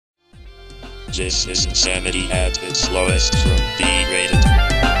This is insanity at its lowest from B-rated. Let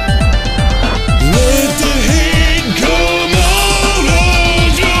the hate come out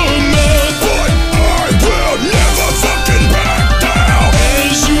of your mouth, but I will never fucking back down.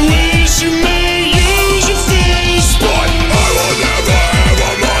 As you wish, you may use your fist, but I will never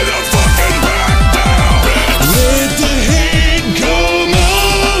ever motherfucking back down. Let the hate come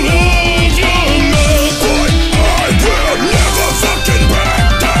out of your mouth, but I will never fucking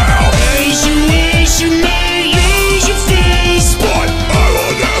back down. As you wish, you may use your fist, but I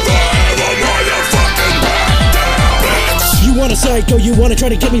will never ever motherfucking back down. You wanna psycho, you wanna try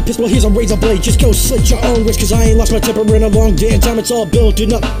to get me pissed? Well, here's a razor blade, just go slit your own wrist. Cause I ain't lost my temper in a long damn time. It's all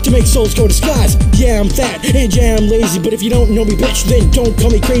building up to make souls go to skies. Yeah, I'm fat, and yeah, I'm lazy, but if you don't know me, bitch, then don't call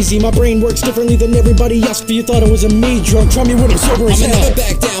me crazy. My brain works differently than everybody else. If you thought it was a me drunk, try me when I'm sober as hell. I'ma never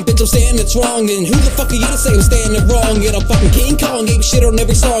back down, bitch, I'm standing strong. And who the fuck are you to say I'm standing wrong? And I'm fucking King Kong, ape shit on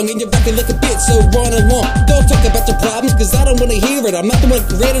every song. And you're fucking like a bitch, so run along. Don't talk about your problems, cause I don't wanna hear it. I'm not the one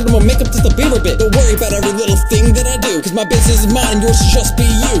who created them, I'll make up just a beaver bit. Don't worry about every little thing that I do, cause my business is mine, yours should just be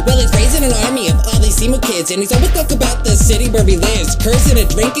you. Well, he's raising an army of all these emo kids, and he's always talk about the city where he lives. Cursing and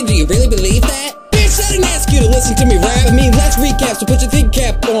drinking, do you really believe that? Bitch, I didn't ask you to listen to me rap. I mean, let's recap, so put your think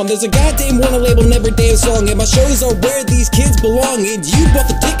cap on. There's a goddamn Warner label in every damn song, and my shows are where these kids belong. And you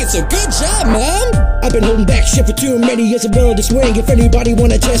bought the tickets, so good job, mom. I've been holding back shit for too many years, I'm willing to swing. If anybody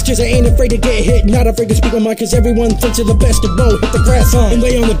wanna test, just I ain't afraid to get hit, not afraid to speak my mind. Cause everyone thinks they're the best of both. Hit the grass on and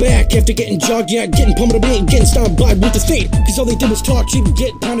lay on the back after getting jogged, yeah, getting pummeled a bit, getting stomped by with his feet. Cause all they did was talk cheap,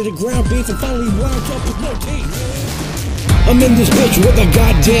 get pounded to ground beef, and finally wound up with no teeth. I'm in this bitch with a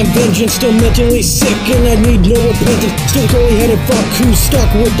goddamn vengeance, still mentally sick and I need no repentance. Still curly-headed fuck who's stuck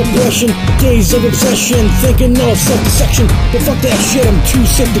with depression, days of obsession, thinking of self-deception. But fuck that shit, I'm too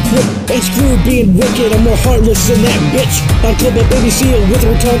sick to quit. Ain't screwed being wicked, I'm more heartless than that bitch. I'll club a baby seal with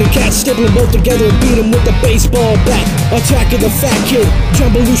a retarded cat, staple them both together and beat him with a baseball bat. Attacking the fat kid, John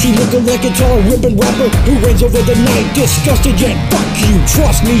Belushi looking like a guitar ripping rapper who reigns over the night, disgusted yet fuck you.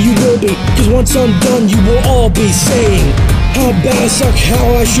 Trust me, you will be, cause once I'm done you will all be saying how bad I suck,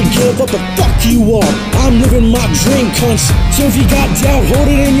 how I should give up, but fuck you all. I'm living my dream, cunts. So if you got doubt, hold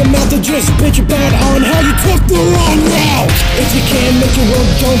it in your mouth and just bitch about on how you took the wrong route. If you can't make your own,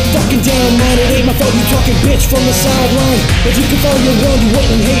 don't fucking down, man. It ain't my fault you talking bitch from the sideline. If you can follow your own, you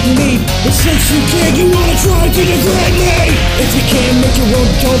wouldn't hate me. But since you can't, you wanna try to degrade me. If you can't make your own,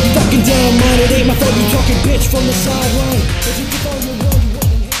 don't fucking down, man. It ain't my fault you talking bitch from the sideline. If you can follow your own,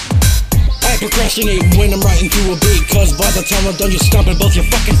 procrastinate when I'm writing through a beat, cause by the time I'm done you're stomping both your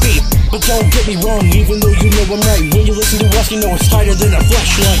fucking feet. But don't get me wrong, even though you know I'm right, when you listen to us you know it's tighter than a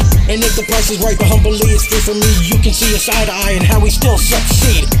flashlight. And if the price is right but humbly it's free for me, you can see us eye to eye and how we still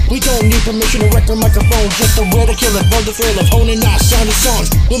succeed. We don't need permission to wreck the microphone just to ridicule it, for the thrill of honing our sound and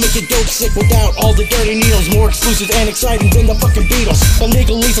songs. We'll make it dope sick without all the dirty needles, more exclusive and exciting than the fucking Beatles. A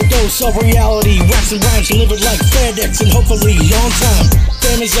legal lethal dose of reality, raps and rhymes delivered like FedEx and hopefully on time.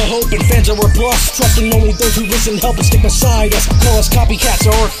 Fam is a hope and fans are a plus, trusting only those who listen, help us stick beside us. Call us copycats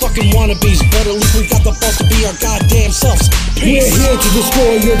or fucking wannabes, but at least we've got the balls to be our goddamn selves. Peace. We're here to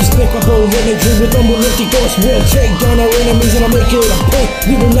destroy your despicable imagery with unrelenting force. We'll take down our enemies and I'll make it a point.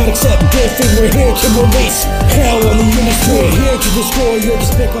 We will not accept defeat, we're here to release hell on the industry. We're here to destroy your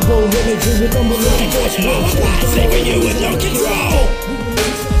despicable imagery with unrelenting force. We'll saving you with no control.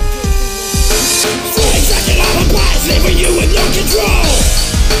 Exactly, I'm a bad saving you with no control.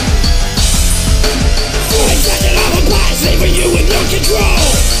 Saving you with no control.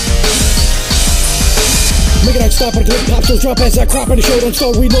 Make it stop on the clip, pop, so drop as I crop on the shoulder and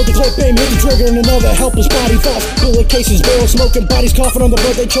start reload the clip, aim, hit the trigger and another helpless body falls. Bullet cases, barrel smoking, bodies coughing on the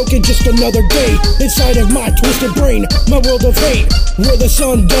blood they choking. Just another day inside of my twisted brain, my world of hate, where the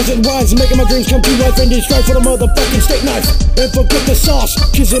sun doesn't rise, making my dreams come to life and strike for the motherfucking steak knife. And forget the sauce,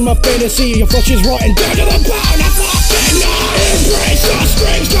 cause in my fantasy your flesh is rotten down to the bone. I fucking embrace the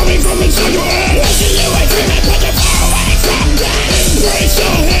strings coming from inside your head. Listen, you ain't dreaming, but you're far away from that. Embrace the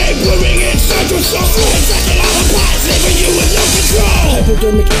hate blooming inside your soul. Leaving you with no control.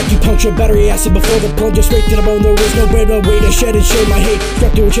 Hypodermic acupuncture, battery acid before the plunger, straight to the bone. There is no better way to shed and share my hate.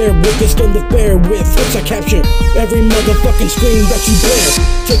 Strapped to a chair with this gun to bear with hooks I capture every motherfucking scream that you bear.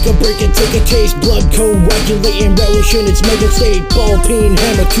 Take a break and take a taste, blood coagulating, relishing its mega state. Ball peen,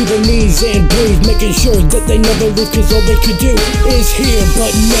 hammer to the knees and breathe, making sure that they never leave, cause all they could do is hear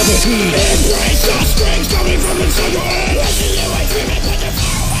but never heed. Embrace the strings coming from inside your head. Listen, you ain't dreaming, but you're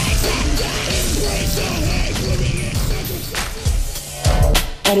far away from that. Embrace the hate blooming inside your soul.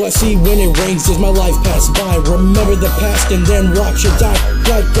 All I see when it rains is my life pass by. Remember the past and then watch it die.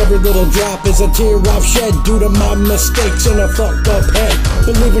 Like every little drop is a tear I've shed due to my mistakes and a fucked up head.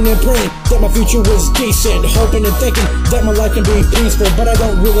 Believing and praying that my future was decent, hoping and thinking that my life can be peaceful. But I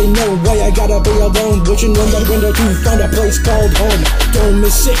don't really know why I gotta be alone, wishing on the window to find a place called home. Don't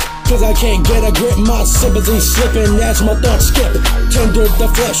miss it, cause I can't get a grip. My sympathy slipping as my thoughts skip. Tender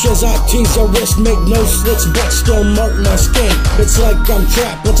the flesh as I tease a wrist, make no slits but still mark my skin. It's like I'm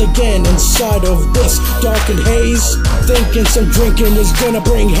trapped once again inside of this darkened haze, thinking some drinking is gonna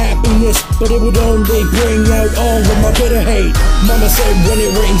bring happiness, but it would only bring out all of my bitter hate. Mama said when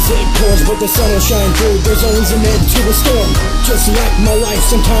it rains it pours, but the sun will shine through. There's always an end to a storm. Just like my life,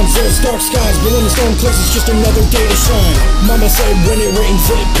 sometimes there's dark skies, but when the storm clears it's just another day to shine. Mama said when it rains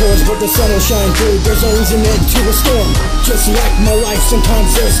it pours, but the sun will shine through. There's always an end to a storm. Just like my life, sometimes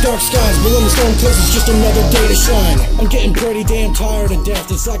there's dark skies, but when the storm clears it's just another day to shine. I'm getting pretty damn tired of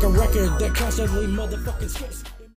death. It's like a record that constantly motherfucking skips.